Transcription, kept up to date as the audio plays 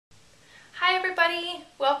everybody!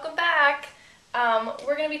 Welcome back!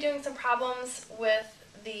 We're going to be doing some problems with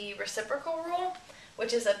the reciprocal rule,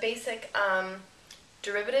 which is a basic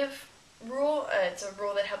derivative rule. It's a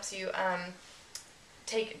rule that helps you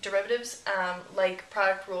take derivatives like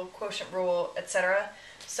product rule, quotient rule, etc.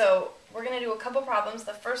 So we're going to do a couple problems.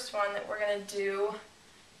 The first one that we're going to do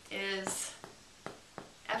is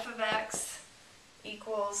f of x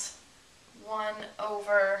equals 1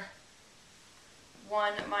 over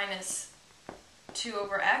 1 minus 2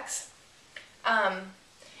 over x.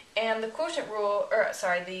 And the quotient rule,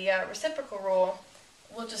 the reciprocal rule,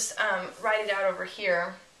 we'll just write it out over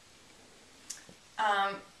here.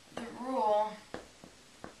 The rule,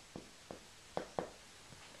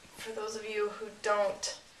 for those of you who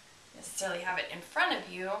don't necessarily have it in front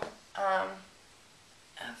of you,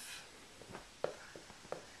 f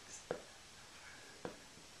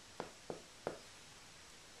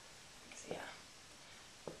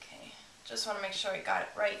just want to make sure I got it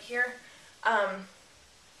right here.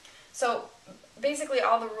 So basically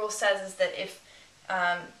all the rule says is that if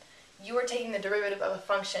you are taking the derivative of a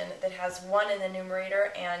function that has 1 in the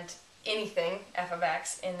numerator and anything, f of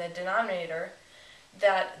x, in the denominator,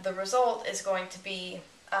 that the result is going to be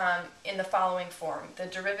in the following form. The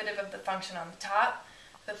derivative of the function on the top,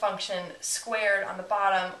 the function squared on the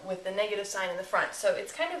bottom with the negative sign in the front. So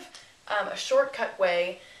it's kind of a shortcut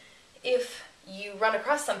way. If you run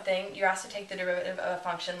across something, you're asked to take the derivative of a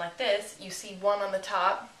function like this. You see 1 on the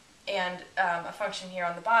top and a function here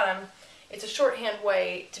on the bottom. It's a shorthand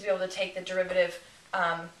way to be able to take the derivative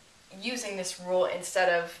using this rule instead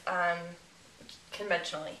of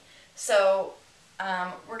conventionally. So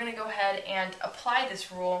we're going to go ahead and apply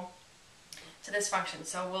this rule to this function.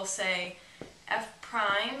 So we'll say f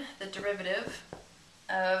prime, the derivative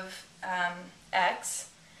of x,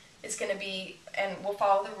 is going to be, and we'll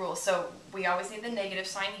follow the rule, so we always need the negative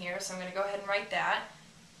sign here, so I'm going to go ahead and write that,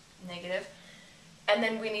 negative, and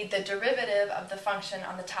then we need the derivative of the function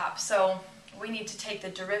on the top, so we need to take the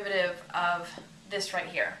derivative of this right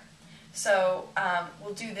here. So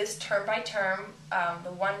we'll do this term by term,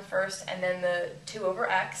 the 1 first and then the 2 over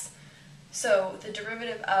x. So the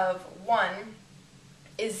derivative of 1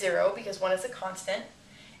 is 0 because 1 is a constant,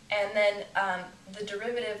 and then the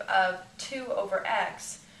derivative of 2 over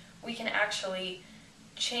x, we can actually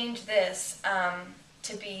change this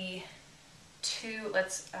to be 2,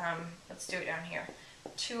 let's do it down here,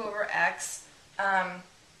 2 over x. I'm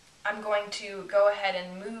going to go ahead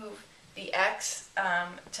and move the x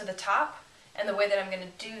to the top, and the way that I'm going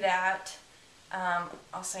to do that,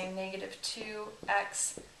 I'll say negative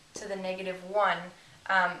 2x to the negative 1.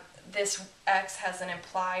 This x has an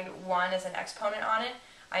implied 1 as an exponent on it.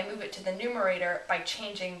 I move it to the numerator by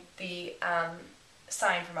changing the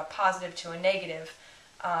sign from a positive to a negative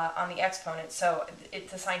on the exponent, so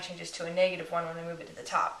the sign changes to a negative 1 when I move it to the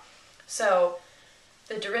top. So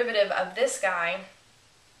the derivative of this guy,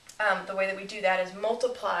 the way that we do that is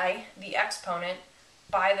multiply the exponent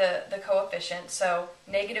by the coefficient. So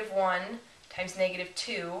negative 1 times negative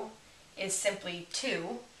 2 is simply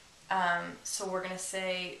 2. So we're going to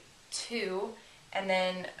say 2 and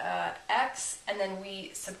then x, and then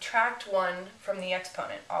we subtract 1 from the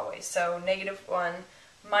exponent always. So negative 1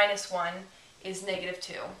 minus 1 is negative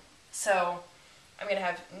 2. So I'm going to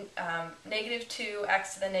have negative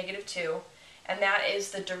 2x to the negative 2, and that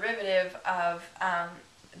is the derivative of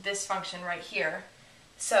this function right here.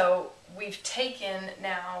 So we've taken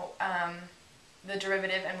now the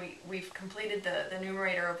derivative, and we've completed the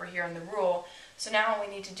numerator over here in the rule. So now all we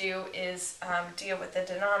need to do is deal with the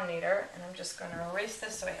denominator, and I'm just going to erase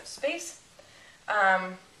this so I have space.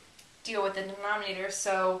 Deal with the denominator,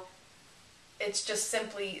 so it's just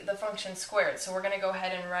simply the function squared. So we're going to go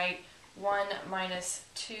ahead and write 1 minus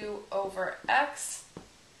 2 over x,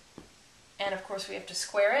 and of course we have to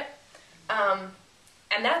square it.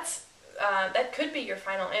 And that could be your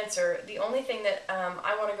final answer. The only thing that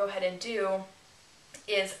I want to go ahead and do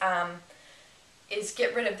is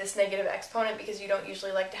get rid of this negative exponent, because you don't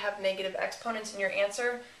usually like to have negative exponents in your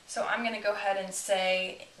answer. So I'm going to go ahead and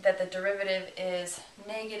say that the derivative is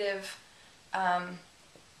negative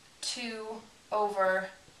 2 over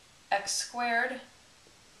x squared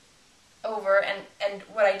over, and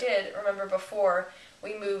what I did, remember before,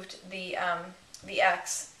 we moved the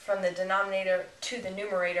x from the denominator to the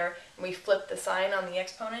numerator, and we flipped the sign on the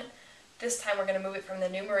exponent. This time we're going to move it from the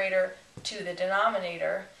numerator to the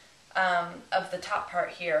denominator of the top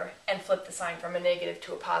part here, and flip the sign from a negative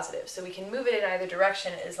to a positive. So we can move it in either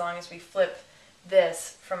direction as long as we flip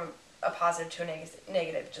this from a positive to a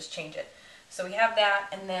negative, just change it. So we have that,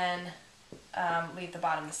 and then leave the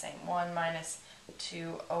bottom the same, 1 minus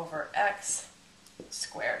 2 over x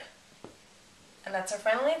squared. And that's our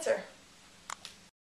final answer.